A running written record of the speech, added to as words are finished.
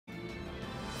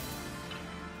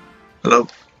Hello,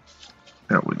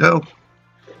 there we go.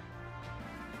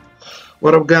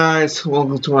 What up, guys?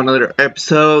 Welcome to another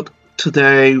episode.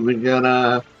 Today I'm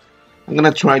gonna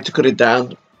try to cut it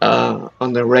down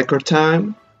on the record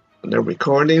time, on the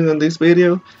recording on this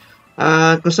video,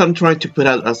 because I'm trying to put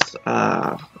out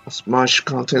as much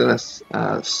content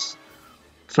as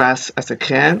fast as I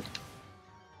can,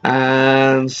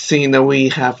 and seeing that we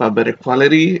have a better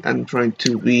quality, I'm trying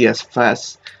to be as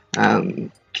fast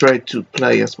and try to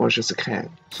play as much as I can.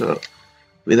 So,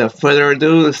 without further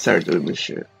ado, let's start doing this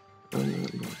shit.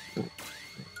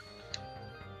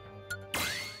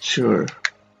 Sure.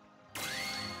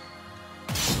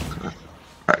 Alright,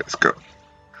 let's go.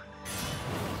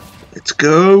 Let's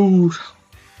go.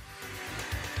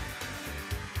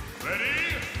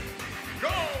 Ready,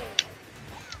 go!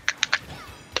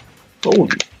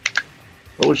 Holy.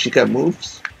 Oh, she got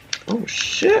moves? Oh,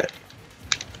 shit.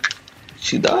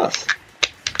 She does.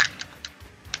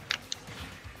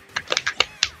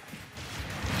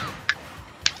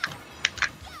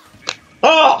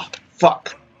 Oh,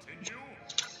 fuck.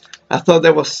 I thought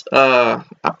there was a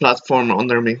platform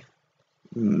under me.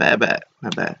 My bad.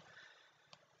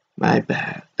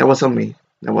 That was on me.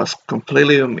 That was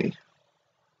completely on me.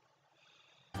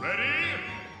 Ready?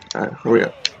 Alright, hurry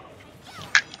up.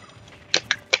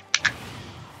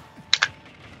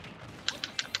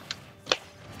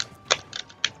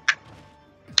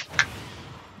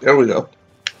 There we go.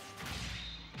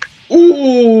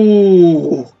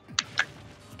 Ooh!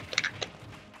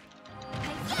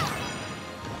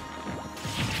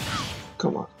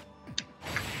 Come on.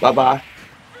 Bye-bye.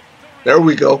 There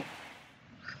we go.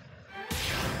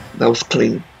 That was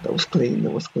clean. That was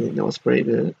pretty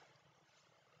good.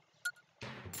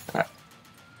 Alright.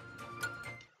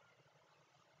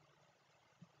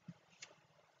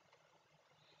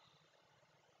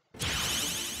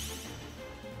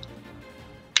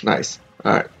 Nice.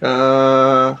 Alright.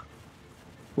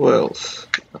 What else?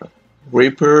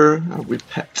 Reaper and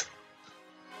Repet.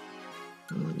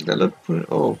 They look pretty.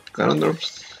 Oh, got on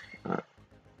nerves.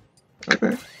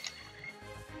 Okay.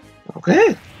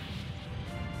 Okay.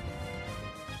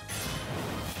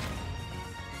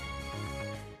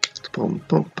 Pum,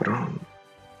 pum, pum.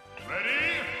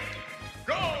 Ready,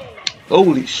 go!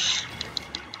 Holy sh!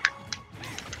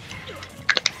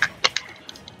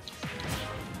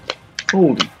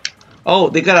 Holy! Oh,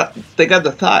 they got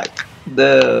the thigh.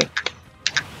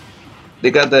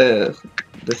 They got the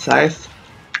scythe.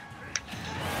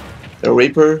 The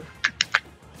Reaper.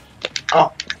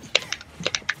 Oh.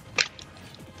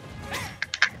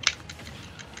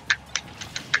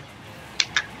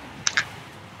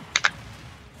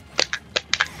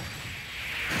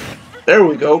 There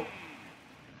we go.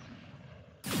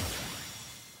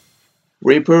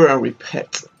 Reaper and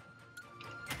Repet.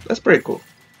 That's pretty cool.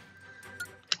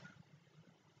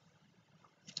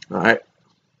 Alright.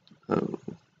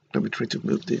 Let me try to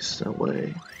move this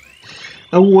away.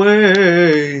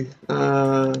 Away!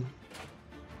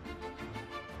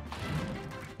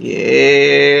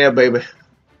 Yeah, baby.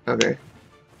 Okay.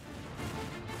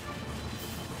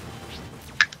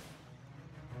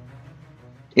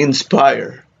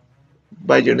 Inspire.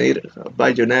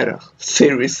 Bayonetta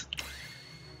series.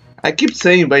 I keep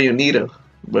saying Bayonetta,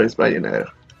 but it's Bayonetta.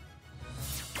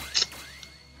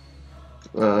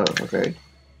 Okay.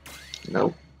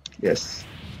 No. Yes.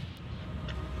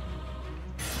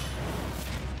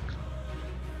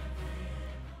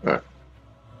 Alright.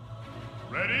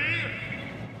 Ready,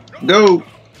 Go!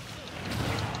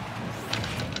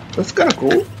 That's kinda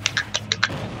cool.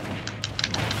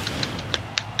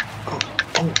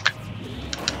 Oh.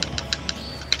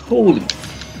 Holy.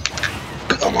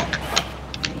 Come on.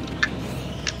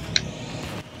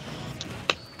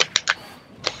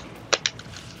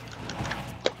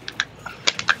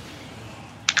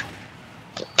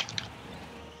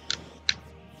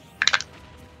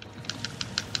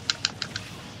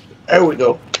 There we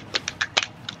go.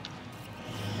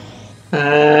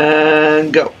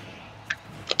 And go.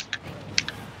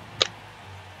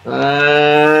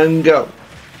 And go.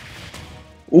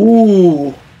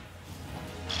 Ooh.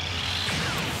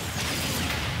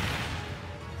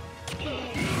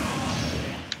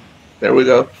 There we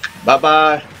go.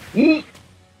 Bye-bye.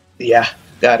 Yeah,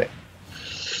 got it.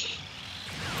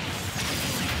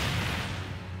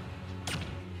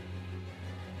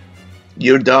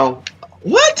 You're down.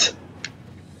 What?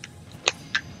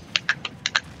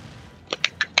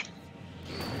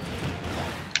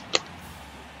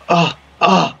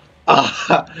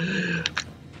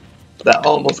 That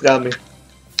almost got me.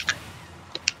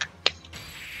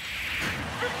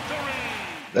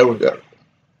 There we go.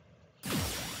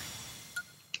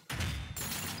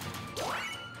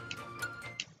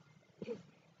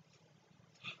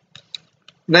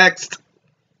 Next.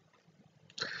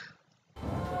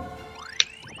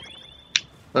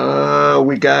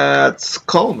 We got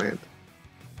Skullman.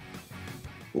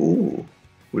 Ooh,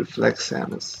 Reflex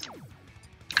Samus.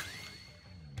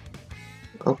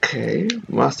 Okay,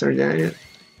 Master Giant.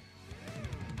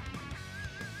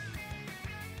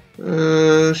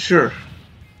 Sure.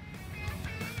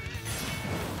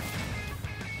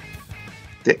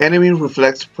 The enemy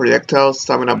reflects projectiles,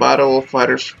 stamina battle,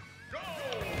 fighters.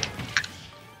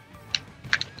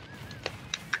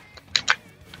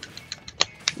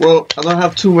 Well, I don't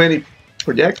have too many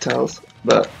projectiles,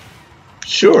 but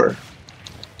sure.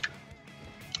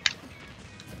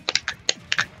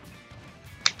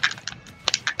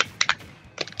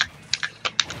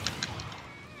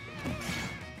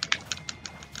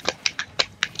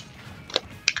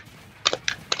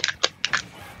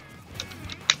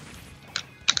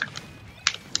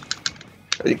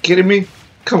 Are you kidding me?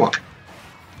 Come on.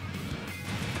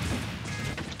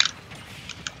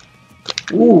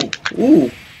 Ooh, ooh.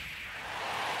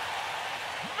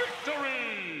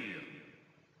 Victory!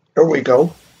 There we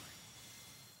go.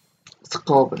 It's a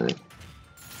covenant.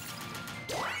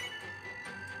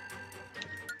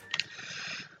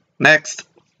 Next.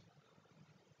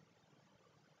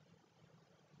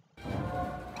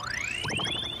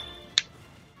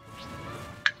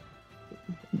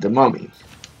 The Mummy.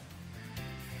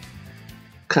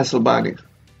 Castlevania.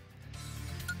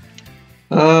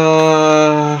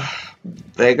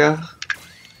 Vega.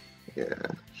 Yeah,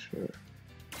 sure.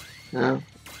 No.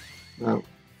 No.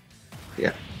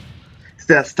 Yeah. Is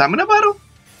that stamina battle?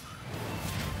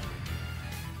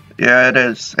 Yeah, it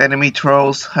is. Enemy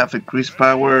trolls have increased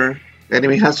power.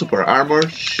 Enemy has super armor.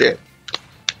 Shit.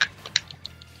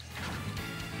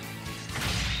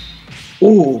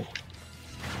 Ooh.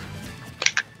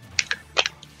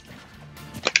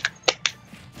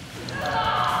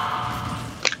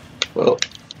 Well.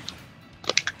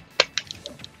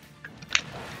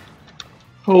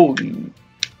 Holy.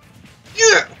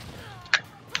 Yeah.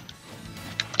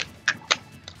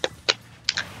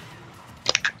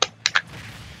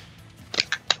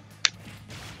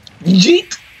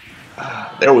 Yeet.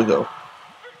 There we go.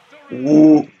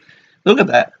 Ooh. Look at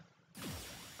that.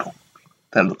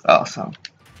 That looks awesome.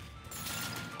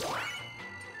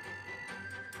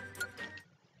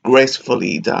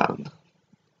 Gracefully done.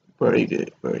 Very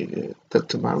good, very good.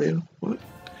 Dr. Mario? What?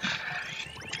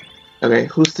 Okay,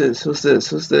 who's this? Who's this?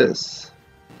 Who's this?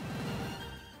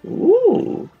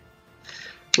 Ooh.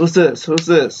 Who's this? Who's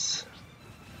this?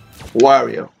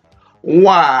 Wario.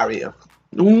 Wario.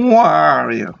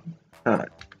 Wario. Alright.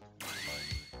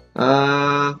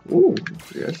 Ooh,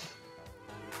 yes.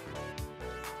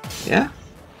 Yeah.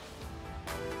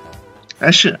 I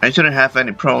shouldn't have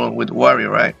any problem with Wario,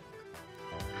 right?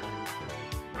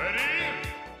 Ready?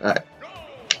 Alright. Go!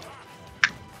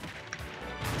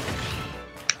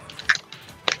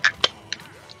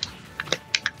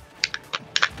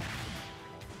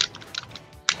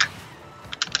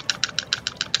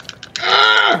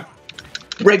 Ah!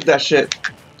 Break that shit.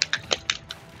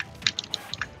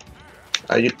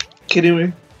 Are you kidding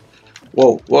me?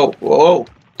 Whoa, whoa, whoa.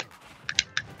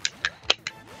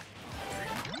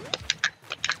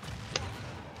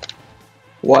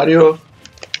 Wario,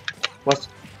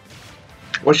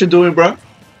 what you doing, bro?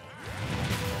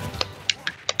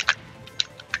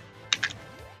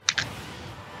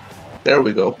 There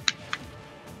we go.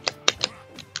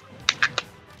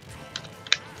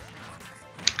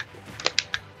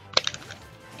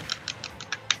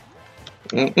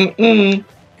 Victory!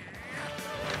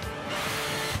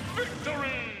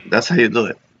 That's how you do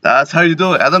it. That's how you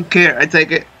do it. I don't care. I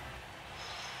take it.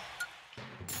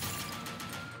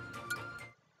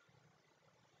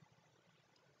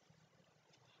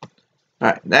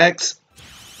 Alright, next.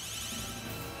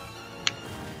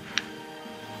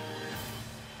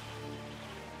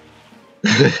 I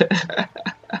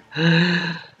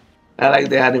like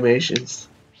the animations.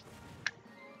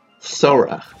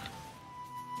 Sora.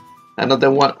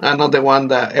 Another one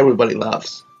that everybody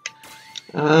loves.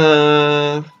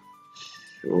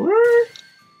 Sure.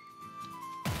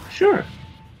 Sure.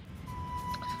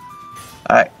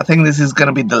 Alright, I think this is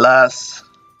gonna be the last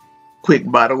quick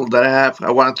battle that I have. I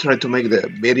want to try to make the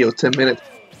video 10 minutes.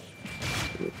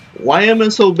 Why am I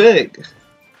so big?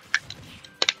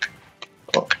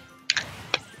 Oh,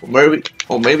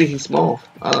 maybe he's small.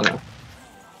 I don't know.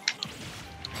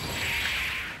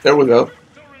 There we go.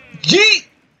 Gee!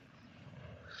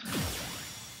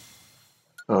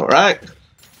 Alright.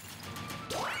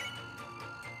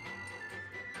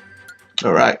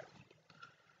 Alright.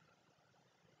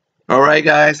 Alright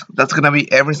guys, that's gonna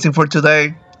be everything for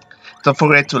today. Don't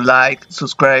forget to like,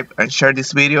 subscribe, and share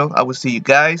this video. I will see you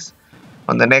guys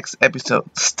on the next episode.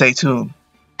 Stay tuned.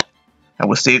 I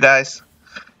will see you guys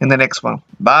in the next one.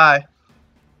 Bye.